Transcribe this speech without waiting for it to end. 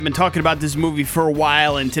I've been talking about this movie for a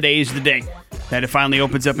while, and today is the day that it finally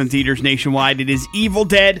opens up in theaters nationwide. It is Evil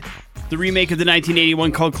Dead, the remake of the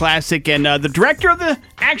 1981 cult classic, and the director of the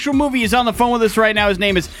actual movie is on the phone with us right now. His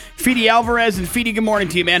name is Fede Alvarez, and Fede, good morning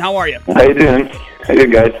to you, man. How are you? How you doing? How you doing,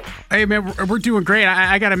 guys? Hey, man, we're doing great.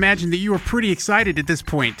 I got to imagine that you were pretty excited at this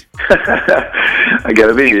point. I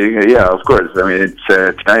gotta be, yeah, of course. I mean,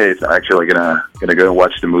 it's tonight. It's actually gonna go and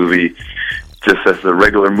watch the movie just as a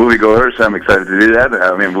regular moviegoer, so I'm excited to do that.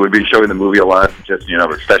 I mean, we've been showing the movie a lot, just,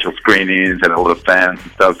 with special screenings and a lot of fans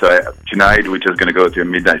and stuff. So tonight we're just gonna go to a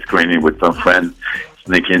midnight screening with some friends,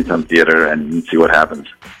 sneak in some theater and see what happens.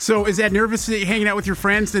 So is that nervous that you're hanging out with your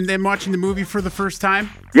friends and then watching the movie for the first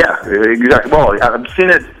time? Yeah, exactly. Well, I've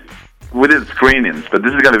seen it. We did screenings, but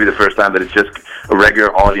this is going to be the first time that it's just a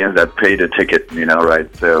regular audience that paid a ticket,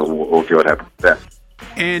 right? So we'll see what happens then.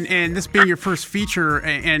 And this being your first feature,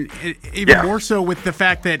 and even more so with the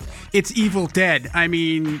fact that it's Evil Dead, I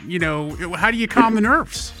mean, how do you calm the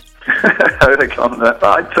nerves? How do I calm that?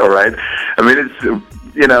 Oh, it's all right. I mean, it's,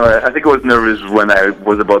 I think I was nervous when I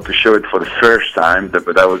was about to show it for the first time,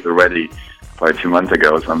 but that was already probably 2 months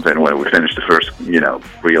ago or something when we finished the first,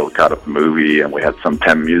 real cut of the movie, and we had some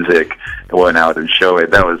temp music and went out and show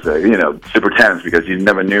it. That was, super tense because you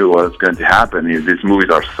never knew what was going to happen. These movies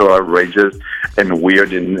are so outrageous and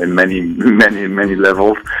weird in many, many, many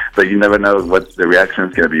levels that you never know what the reaction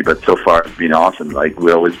is going to be. But so far, it's been awesome. Like,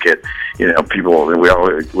 we always get, people,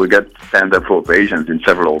 we get stand-up ovations in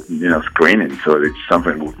several, screenings. So it's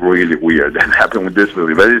something really weird that happened with this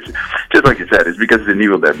movie. But it's just like you said, it's because it's an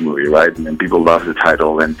Evil Dead movie, right? And people love the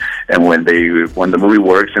title, and when the movie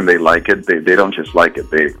works and they like it, they don't just like it,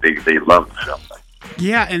 they love the film.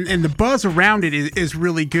 Yeah, and the buzz around it is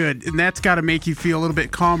really good, and that's got to make you feel a little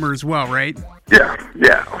bit calmer as well, right? Yeah,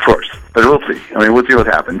 of course. But we'll see. I mean, we'll see what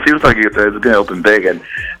happens. It seems like it's going to open big, and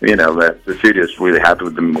that the studio is really happy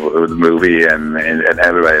with the movie, and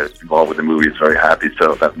everybody that's involved with the movie is very happy.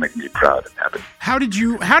 So that makes me proud and happy. How did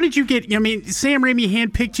you get? I mean, Sam Raimi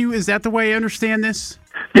handpicked you. Is that the way I understand this?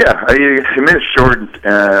 Yeah, I made a short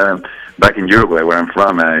back in Uruguay, where I'm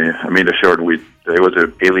from. I made a short with. It was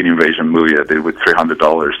an alien invasion movie I did with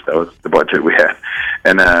 $300. That was the budget we had,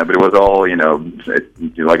 and but it was all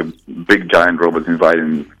like a big giant robot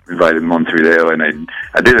invited Montevideo, and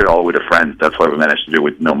I did it all with a friend. That's why we managed to do it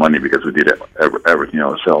with no money, because we did everything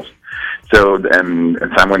ourselves. So and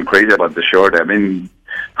Sam went crazy about the short. I mean,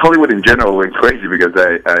 Hollywood in general went crazy because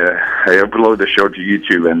I uploaded the short to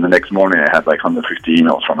YouTube, and the next morning I had like 150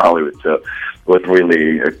 emails from Hollywood. So it was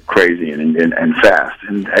really crazy and fast.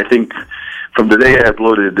 And I think from the day I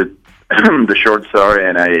uploaded the short story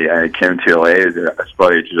and I came to LA, it's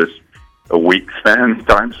probably just a week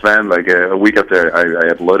time span. Like a week after I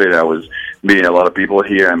uploaded, I was meeting a lot of people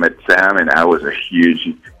here. I met Sam, and I was a huge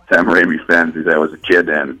Sam Raimi fan since I was a kid,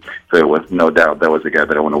 and so it was no doubt that was the guy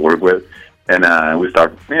that I want to work with. And we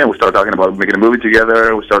start talking about making a movie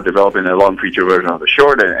together. We start developing a long feature version of the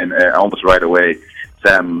short, and almost right away,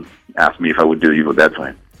 Sam asked me if I would do Evil Dead for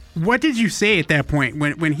him. What did you say at that point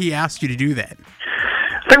when he asked you to do that?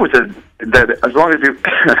 I think we said that as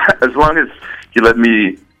long as you let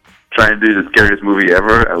me try and do the scariest movie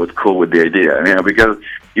ever, I was cool with the idea. Because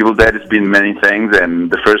Evil Dead has been many things,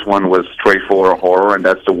 and the first one was straightforward horror, and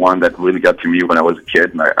that's the one that really got to me when I was a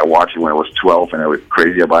kid. And I watched it when I was 12, and I was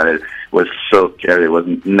crazy about it. It was so scary. It was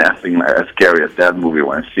nothing as scary as that movie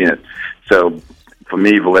when I've seen it. So for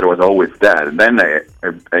me, Evil Dead was always that. And then I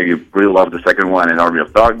really loved the second one in Army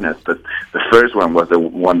of Darkness, but the first one was the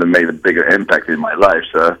one that made a bigger impact in my life.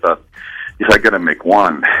 So I thought, if I'm going to make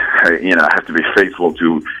one, I have to be faithful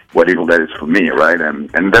to what Evil Dead is for me, right? And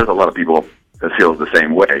there's a lot of people that feels the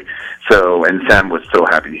same way. So, and Sam was so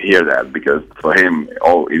happy to hear that, because for him,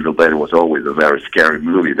 Evil Dead was always a very scary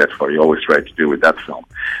movie. That's what he always tried to do with that film.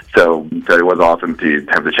 So it was awesome to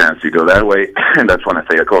have the chance to go that way. And that's when I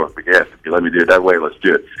say, of course, yes, if you let me do it that way, let's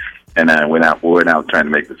do it. And we're now trying to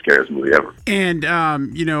make the scariest movie ever. And,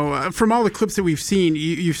 from all the clips that we've seen,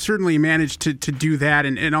 you've certainly managed to do that,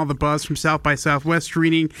 and all the buzz from South by Southwest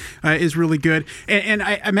screening is really good. And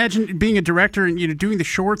I imagine being a director and, doing the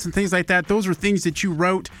shorts and things like that, those are things that you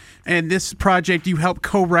wrote, and this project you helped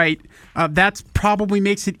co-write. That probably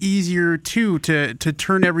makes it easier, too, to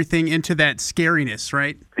turn everything into that scariness,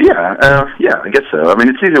 right? Yeah, I guess so. I mean,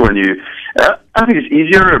 it's easier when you... I think it's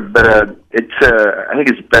easier, but I think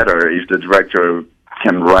it's better if the director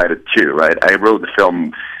can write it too, right? I wrote the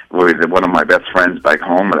film with one of my best friends back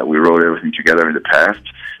home. That we wrote everything together in the past.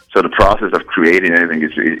 So the process of creating anything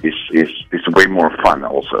is way more fun.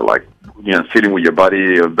 Also, like sitting with your buddy,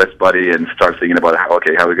 your best buddy, and start thinking about how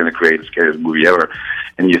are we going to create the scariest movie ever,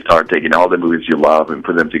 and you start taking all the movies you love and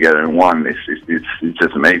put them together in one. It's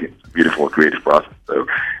just amazing. It's a beautiful creative process. So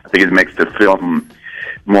I think it makes the film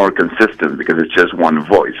more consistent because it's just one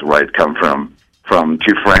voice, right? Come from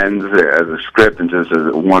two friends as a script and just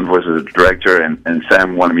as one voice as a director, and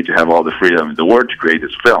Sam wanted me to have all the freedom in the world to create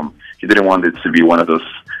this film. He didn't want it to be one of those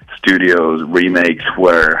studios remakes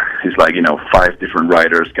where it's like 5 different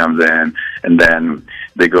writers comes in and then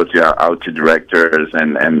they go out to directors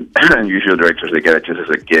and usually directors, they get it just as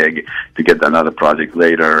a gig to get another project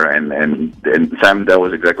later, and Sam, that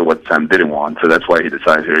was exactly what Sam didn't want. So that's why he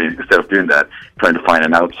decided, instead of doing that, trying to find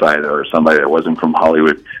an outsider or somebody that wasn't from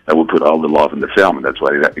Hollywood that would put all the love in the film, and that's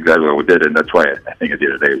exactly what we did, and that's why I think at the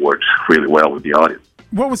end of the day it works really well with the audience.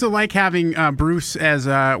 What was it like having Bruce as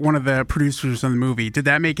one of the producers of the movie? Did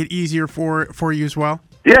that make it easier for you as well?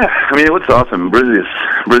 Yeah, I mean, it was awesome. Bruce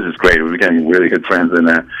is great. We became really good friends, and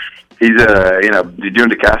he's during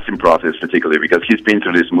the casting process particularly, because he's been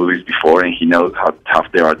through these movies before and he knows how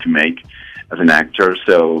tough they are to make as an actor.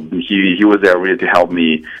 So he was there really to help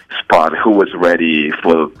me spot who was ready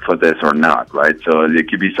for this or not, right? So there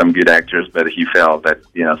could be some good actors, but he felt that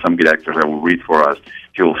some good actors that will read for us,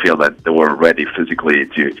 he will feel that they weren't ready physically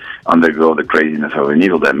to undergo the craziness of an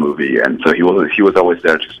Evil Dead movie, and so he was always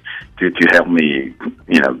there to help me,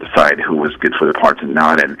 decide who was good for the parts and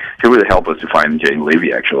not, and he really helped us to find Jane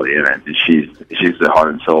Levy actually, and she's the heart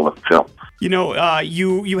and soul of the film.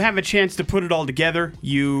 You have a chance to put it all together.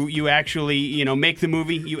 You actually, make the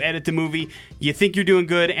movie, you edit the movie, you think you're doing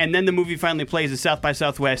good, and then the movie finally plays at South by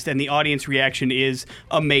Southwest, and the audience reaction is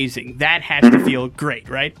amazing. That has to feel great,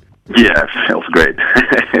 right? Yeah, it feels great.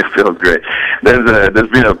 It feels great. There's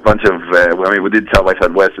been a bunch of, we did South by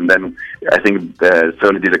Southwest, and then I think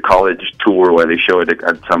Sony did a college tour where they showed it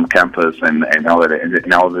at some campus and all that.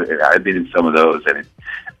 And I've been in some of those, and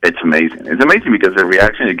it's amazing. It's amazing because the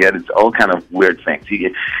reaction you get, it's all kind of weird things.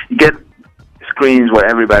 You get screens where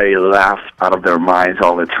everybody laughs out of their minds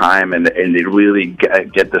all the time, and they really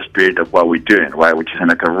get the spirit of what we're doing, right? Which is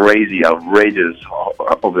like a crazy, outrageous,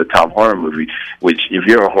 over-the-top horror movie, which if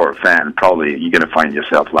you're a horror fan, probably you're going to find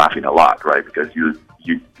yourself laughing a lot, right? Because you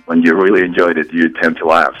when you really enjoyed it, you tend to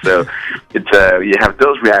laugh. So it's you have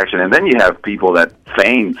those reactions, and then you have people that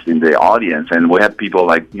faint in the audience, and we had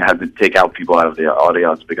people you had to take out people out of the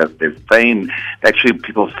audience because they faint. Actually,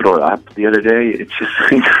 people throw up the other day. It's just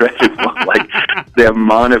incredible, the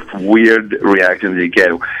amount of weird reactions you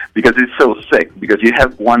get because it's so sick. Because you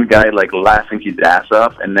have one guy laughing his ass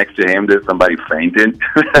off, and next to him there's somebody fainting.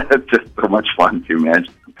 It's just so much fun to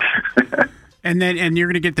imagine. And you're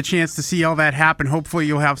going to get the chance to see all that happen. Hopefully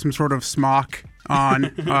you'll have some sort of smock on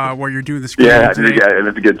while you're doing the screening. Yeah, I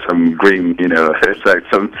have to get some green, it's like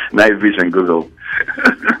some night vision Google.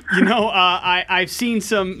 I've seen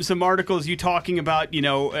some articles you talking about,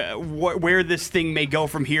 where this thing may go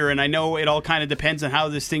from here, and I know it all kind of depends on how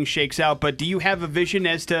this thing shakes out, but do you have a vision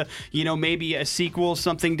as to, maybe a sequel,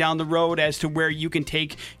 something down the road as to where you can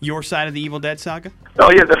take your side of the Evil Dead saga? Oh,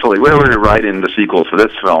 yeah, definitely. We're already writing the sequel for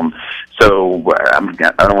this film, so I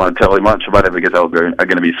don't want to tell you much about it because I'm going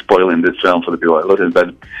to be spoiling this film for the people that listen,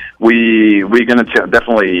 but we're going to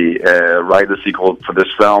definitely write the sequel for this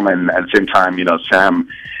film, and at the same time, Sam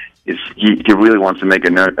he really wants to make a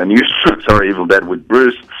new Evil Dead with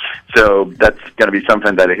Bruce, so that's going to be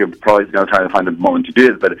something that he'll probably going to try to find a moment to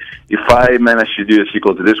do it. But if I manage to do a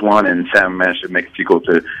sequel to this one, and Sam managed to make a sequel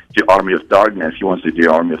to Army of Darkness, he wants to do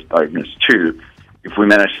Army of Darkness 2. If we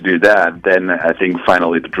manage to do that, then I think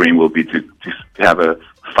finally the dream will be to have a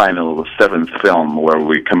final 7th film where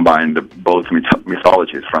we combine both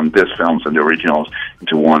mythologies from these films and the originals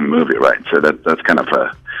into one movie, right? So that's kind of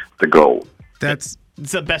the goal. It's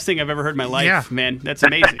the best thing I've ever heard in my life, man. That's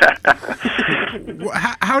amazing.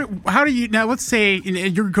 How do you now? Let's say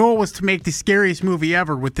your goal was to make the scariest movie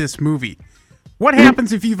ever with this movie. What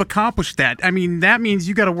happens if you've accomplished that? I mean, that means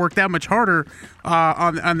you got to work that much harder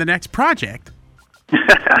on the next project.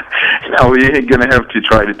 No, you're going to have to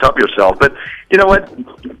try to top yourself. But you know what?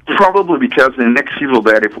 Probably because the next Evil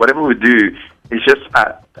Dead, if whatever we do, it's just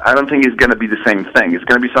I don't think it's going to be the same thing. It's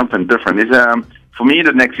going to be something different. It's for me,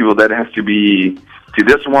 the next Evil Dead has to be to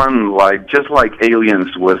this one just like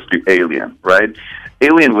Aliens was to Alien, right?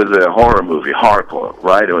 Alien was a horror movie, hardcore,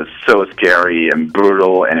 right? It was so scary and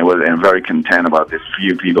brutal, and it was very content about this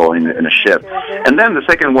few people in a ship. And then the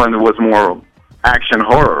second one was more action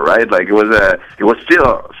horror, right? It was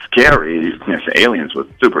still scary. Aliens was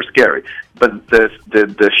super scary, but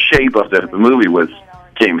the shape of the movie was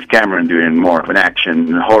James Cameron doing more of an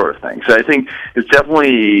action horror thing. So I think it's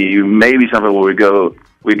definitely maybe something where we go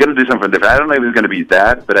we got to do something different. I don't know if it's going to be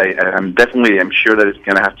that, but I'm sure that it's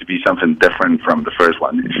going to have to be something different from the first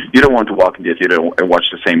one. You don't want to walk in the theater and watch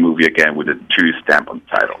the same movie again with a true stamp on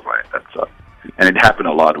the title, right? And it happened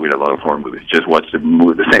a lot with a lot of horror movies. Just watch the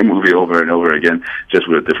same movie over and over again, just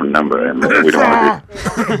with a different number, and we don't want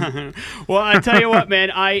to do. Well, I tell you what,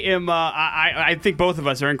 man, I think both of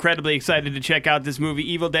us are incredibly excited to check out this movie,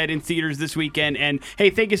 Evil Dead, in theaters this weekend. And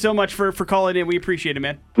hey, thank you so much for calling in. We appreciate it,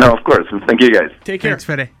 man. No, of course. Thank you, guys. Take care. Thanks,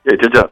 Fede. Yeah, good job.